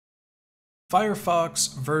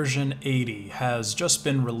Firefox version 80 has just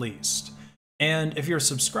been released, and if you're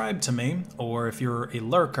subscribed to me, or if you're a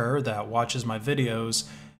lurker that watches my videos,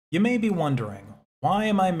 you may be wondering, why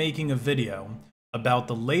am I making a video about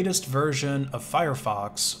the latest version of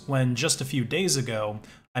Firefox when just a few days ago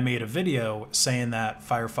I made a video saying that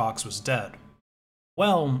Firefox was dead?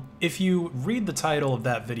 Well, if you read the title of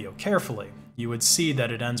that video carefully, you would see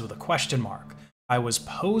that it ends with a question mark. I was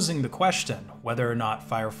posing the question whether or not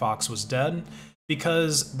Firefox was dead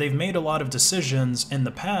because they've made a lot of decisions in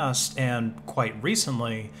the past and quite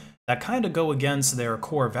recently that kind of go against their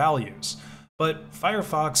core values. But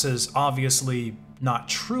Firefox is obviously not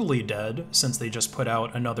truly dead since they just put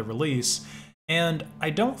out another release, and I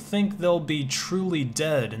don't think they'll be truly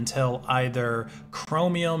dead until either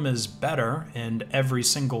Chromium is better in every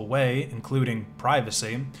single way, including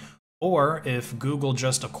privacy, or if Google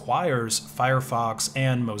just acquires Firefox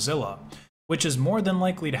and Mozilla, which is more than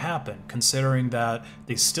likely to happen considering that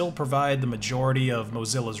they still provide the majority of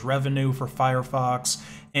Mozilla's revenue for Firefox,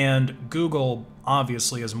 and Google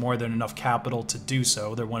obviously has more than enough capital to do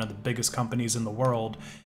so. They're one of the biggest companies in the world.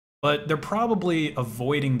 But they're probably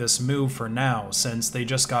avoiding this move for now since they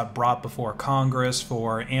just got brought before Congress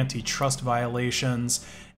for antitrust violations,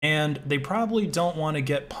 and they probably don't want to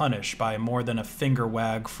get punished by more than a finger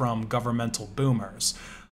wag from governmental boomers.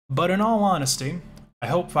 But in all honesty, I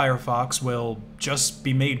hope Firefox will just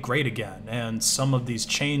be made great again, and some of these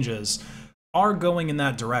changes are going in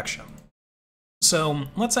that direction. So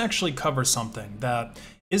let's actually cover something that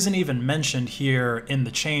isn't even mentioned here in the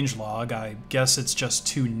changelog. I guess it's just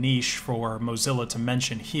too niche for Mozilla to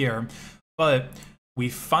mention here, but we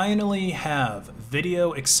finally have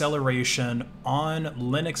video acceleration on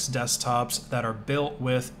Linux desktops that are built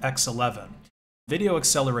with X11. Video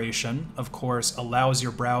acceleration, of course, allows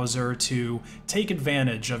your browser to take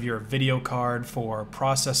advantage of your video card for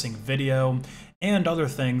processing video and other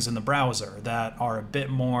things in the browser that are a bit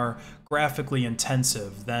more graphically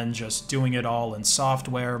intensive than just doing it all in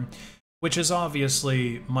software, which is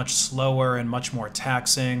obviously much slower and much more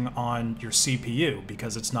taxing on your CPU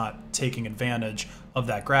because it's not taking advantage of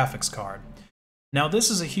that graphics card. Now, this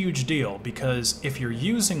is a huge deal because if you're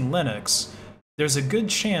using Linux, there's a good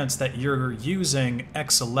chance that you're using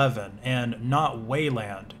X11 and not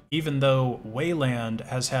Wayland, even though Wayland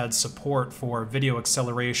has had support for video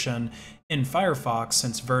acceleration in Firefox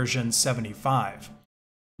since version 75.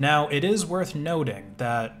 Now, it is worth noting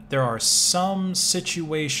that there are some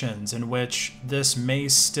situations in which this may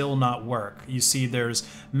still not work. You see, there's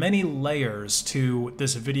many layers to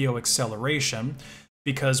this video acceleration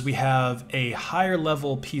because we have a higher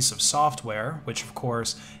level piece of software, which of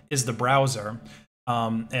course is the browser,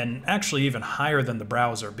 and actually even higher than the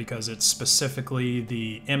browser because it's specifically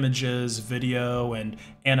the images, video, and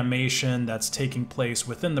animation that's taking place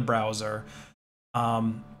within the browser.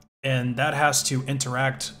 And that has to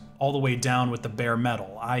interact all the way down with the bare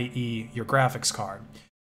metal, i.e. your graphics card.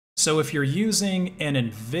 So if you're using an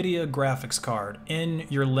NVIDIA graphics card in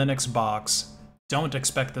your Linux box, don't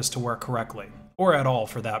expect this to work correctly, or at all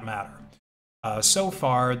for that matter. So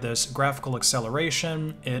far, this graphical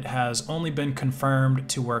acceleration, it has only been confirmed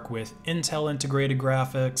to work with Intel integrated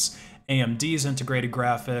graphics, AMD's integrated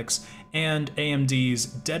graphics, and AMD's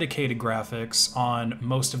dedicated graphics on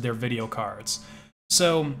most of their video cards.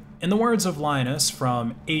 So, in the words of Linus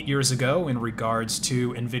from 8 years ago in regards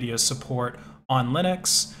to NVIDIA's support on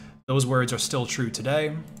Linux, those words are still true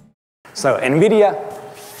today. So, NVIDIA,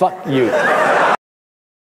 fuck you.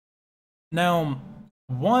 Now,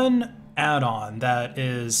 one add-on that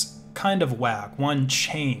is kind of whack, one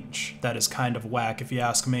change that is kind of whack, if you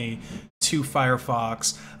ask me, to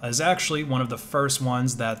Firefox is actually one of the first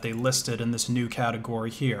ones that they listed in this new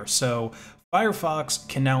category here. So, Firefox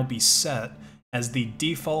can now be set as the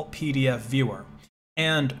default PDF viewer.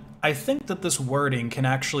 And I think that this wording can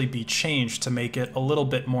actually be changed to make it a little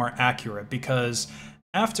bit more accurate because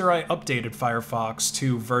after I updated Firefox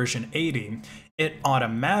to version 80, it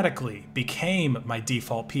automatically became my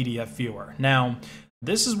default PDF viewer. Now,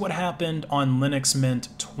 this is what happened on Linux Mint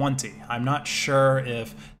 20. I'm not sure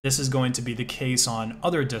if this is going to be the case on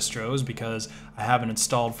other distros because I haven't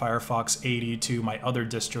installed Firefox 80 to my other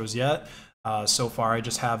distros yet. So far, I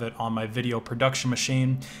just have it on my video production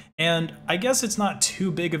machine, and I guess it's not too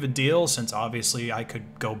big of a deal since obviously I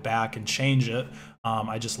could go back and change it.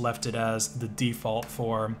 I just left it as the default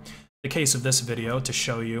for the case of this video to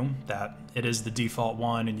show you that it is the default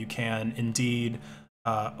one and you can indeed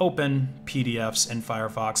open PDFs in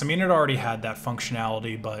Firefox. I mean, it already had that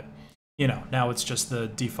functionality, but you know, now it's just the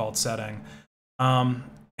default setting. And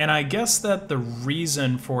I guess that the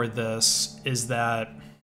reason for this is that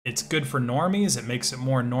it's good for normies. It makes it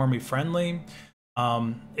more normie friendly.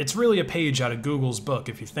 It's really a page out of Google's book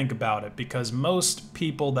if you think about it, because most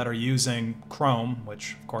people that are using Chrome,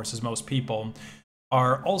 which of course is most people,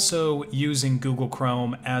 are also using Google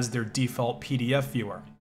Chrome as their default PDF viewer.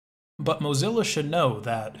 But Mozilla should know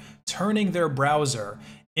that turning their browser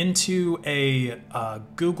into a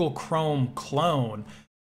Google Chrome clone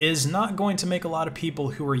is not going to make a lot of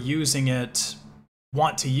people who are using it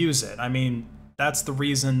want to use it. I mean, that's the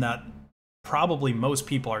reason that probably most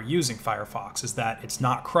people are using Firefox, is that it's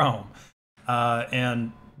not Chrome.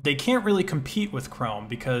 And they can't really compete with Chrome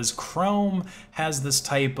because Chrome has this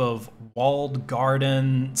type of walled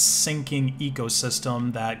garden syncing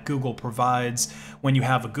ecosystem that Google provides when you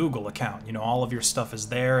have a Google account. You know, all of your stuff is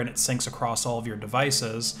there and it syncs across all of your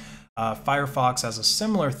devices. Firefox has a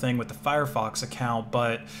similar thing with the Firefox account,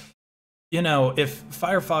 but you know, if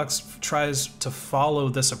Firefox tries to follow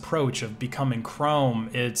this approach of becoming Chrome,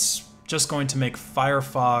 it's just going to make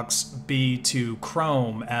Firefox be to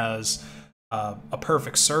Chrome as a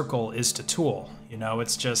perfect circle is to Tool. You know,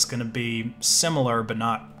 it's just going to be similar, but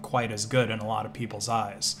not quite as good in a lot of people's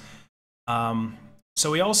eyes.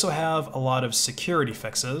 So we also have a lot of security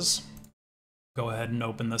fixes. Go ahead and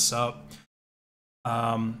open this up.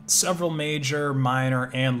 Several major,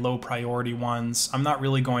 minor, and low priority ones. I'm not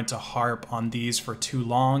really going to harp on these for too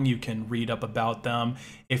long. You can read up about them.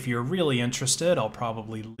 If you're really interested, I'll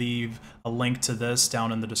probably leave a link to this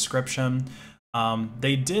down in the description.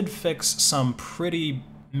 They did fix some pretty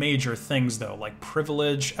major things though, like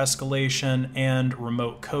privilege escalation and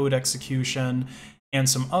remote code execution, and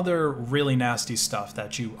some other really nasty stuff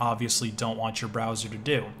that you obviously don't want your browser to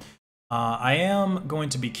do. I am going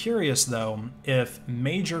to be curious though if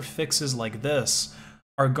major fixes like this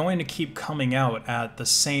are going to keep coming out at the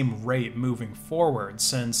same rate moving forward,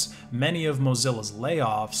 since many of Mozilla's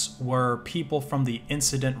layoffs were people from the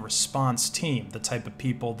incident response team, the type of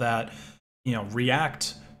people that, you know,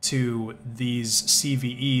 react to these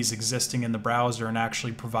CVEs existing in the browser and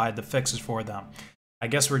actually provide the fixes for them. I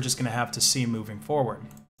guess we're just going to have to see moving forward.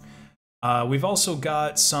 We've also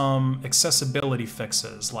got some accessibility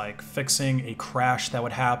fixes, like fixing a crash that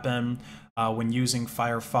would happen when using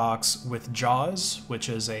Firefox with JAWS, which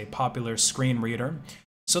is a popular screen reader.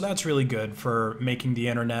 So that's really good for making the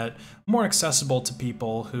internet more accessible to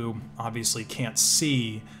people who obviously can't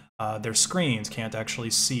see their screens, can't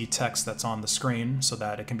actually see text that's on the screen, so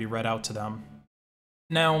that it can be read out to them.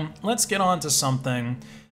 Now, let's get on to something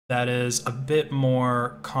that is a bit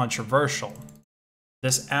more controversial.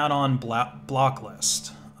 This add-on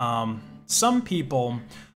Blocklist. Some people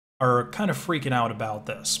are kind of freaking out about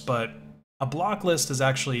this, but a Blocklist has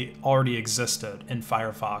actually already existed in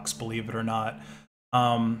Firefox, believe it or not.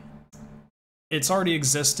 It's already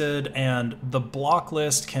existed, and the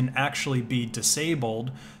Blocklist can actually be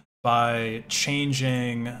disabled by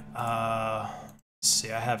changing, let's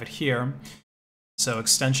see, I have it here. So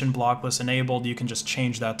extension Blocklist enabled, you can just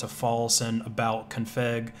change that to false in about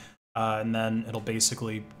config, and then it'll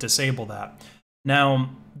basically disable that.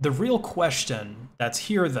 Now, the real question that's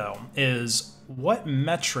here though is what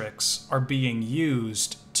metrics are being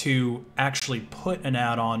used to actually put an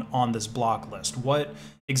add-on on this Blocklist? What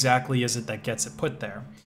exactly is it that gets it put there?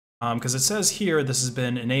 Because it says here this has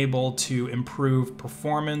been enabled to improve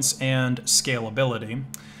performance and scalability.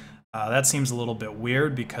 That seems a little bit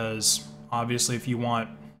weird because obviously if you want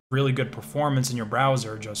really good performance in your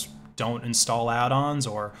browser, just don't install add-ons,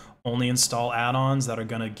 or only install add-ons that are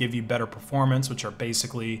going to give you better performance, which are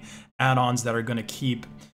basically add-ons that are going to keep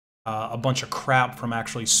a bunch of crap from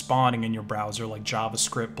actually spawning in your browser, like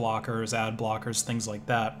JavaScript blockers, ad blockers, things like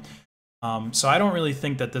that. So I don't really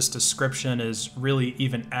think that this description is really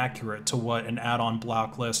even accurate to what an add-on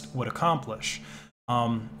Blocklist would accomplish.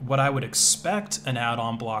 What I would expect an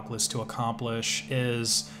add-on Blocklist to accomplish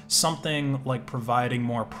is something like providing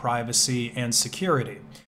more privacy and security.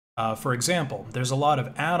 For example, there's a lot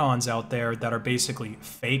of add-ons out there that are basically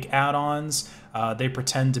fake add-ons. They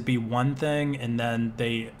pretend to be one thing and then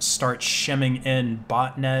they start shimming in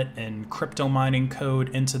botnet and crypto mining code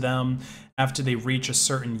into them after they reach a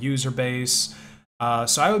certain user base.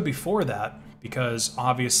 So I would be for that, because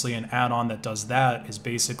obviously an add-on that does that is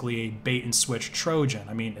basically a bait and switch Trojan.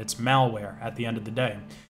 I mean, it's malware at the end of the day.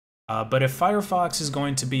 But if Firefox is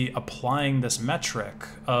going to be applying this metric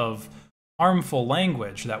of harmful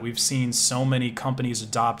language that we've seen so many companies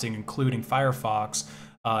adopting, including Firefox,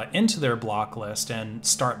 into their Blocklist, and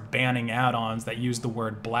start banning add-ons that use the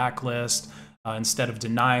word blacklist instead of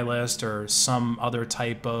deny list or some other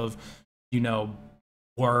type of, you know,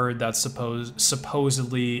 word that's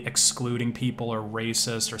supposedly excluding people or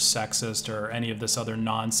racist or sexist or any of this other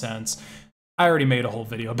nonsense, I already made a whole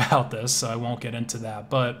video about this, so I won't get into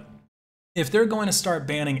that. But if they're going to start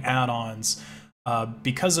banning add-ons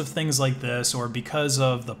because of things like this, or because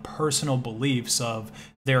of the personal beliefs of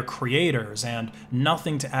their creators and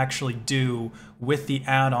nothing to actually do with the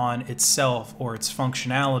add-on itself or its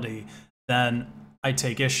functionality, then I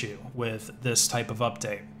take issue with this type of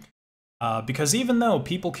update. Because even though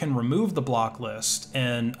people can remove the block list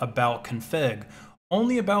in About Config,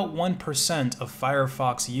 only about 1% of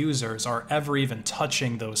Firefox users are ever even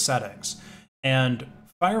touching those settings. And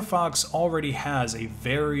Firefox already has a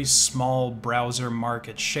very small browser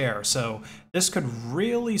market share, so this could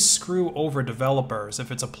really screw over developers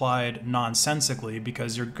if it's applied nonsensically,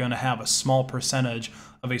 because you're going to have a small percentage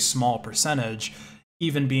of a small percentage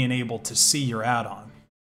even being able to see your add-on.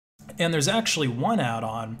 And there's actually one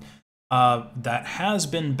add-on that has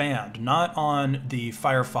been banned, not on the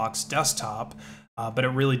Firefox desktop, but it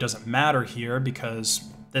really doesn't matter here because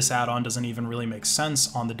this add-on doesn't even really make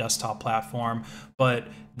sense on the desktop platform, but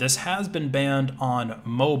this has been banned on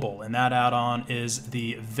mobile, and that add-on is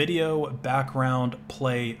the Video Background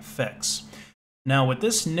Play Fix. Now, what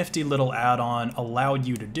this nifty little add-on allowed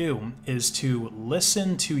you to do is to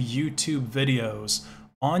listen to YouTube videos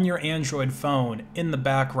on your Android phone in the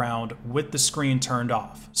background with the screen turned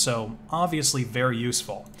off. So obviously very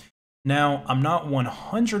useful. Now, I'm not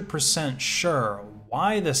 100% sure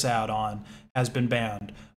why this add-on has been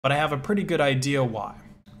banned, but I have a pretty good idea why.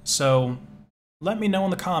 So let me know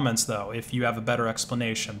in the comments though if you have a better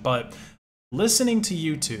explanation. But listening to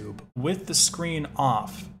YouTube with the screen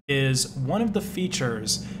off is one of the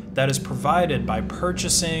features that is provided by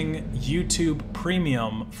purchasing YouTube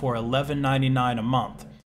Premium for $11.99 a month.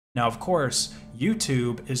 Now, of course,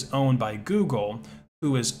 YouTube is owned by Google,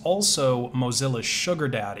 who is also Mozilla's sugar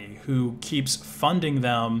daddy, who keeps funding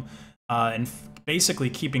them and basically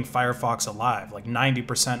keeping Firefox alive. Like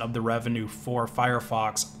 90% of the revenue for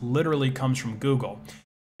Firefox literally comes from Google.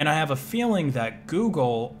 And I have a feeling that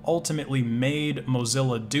Google ultimately made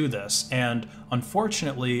Mozilla do this. And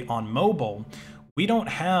unfortunately, on mobile, we don't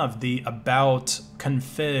have the About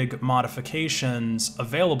Config modifications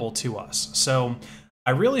available to us. So I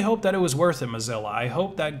really hope that it was worth it, Mozilla. I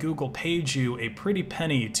hope that Google paid you a pretty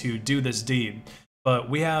penny to do this deed. But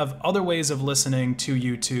we have other ways of listening to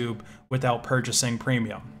YouTube without purchasing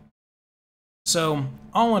premium. So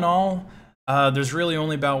all in all, there's really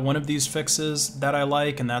only about one of these fixes that I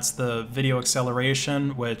like, and that's the video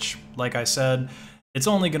acceleration, which, like I said, it's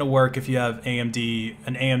only going to work if you have an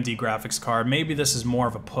AMD graphics card. Maybe this is more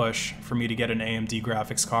of a push for me to get an AMD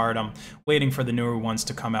graphics card. I'm waiting for the newer ones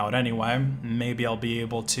to come out anyway. Maybe I'll be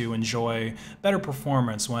able to enjoy better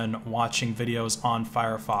performance when watching videos on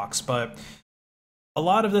Firefox. But a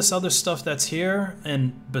lot of this other stuff that's here,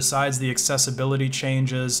 and besides the accessibility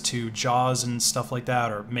changes to JAWS and stuff like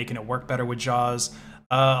that, or making it work better with JAWS,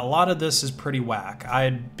 a lot of this is pretty whack.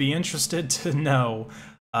 I'd be interested to know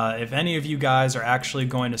if any of you guys are actually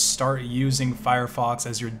going to start using Firefox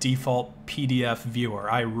as your default PDF viewer.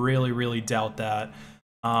 I really, really doubt that.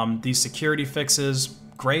 These security fixes,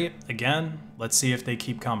 great. Again, let's see if they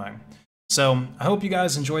keep coming. So I hope you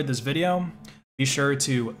guys enjoyed this video. Be sure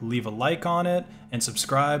to leave a like on it and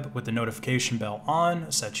subscribe with the notification bell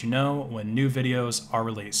on so that you know when new videos are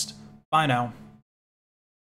released. Bye now.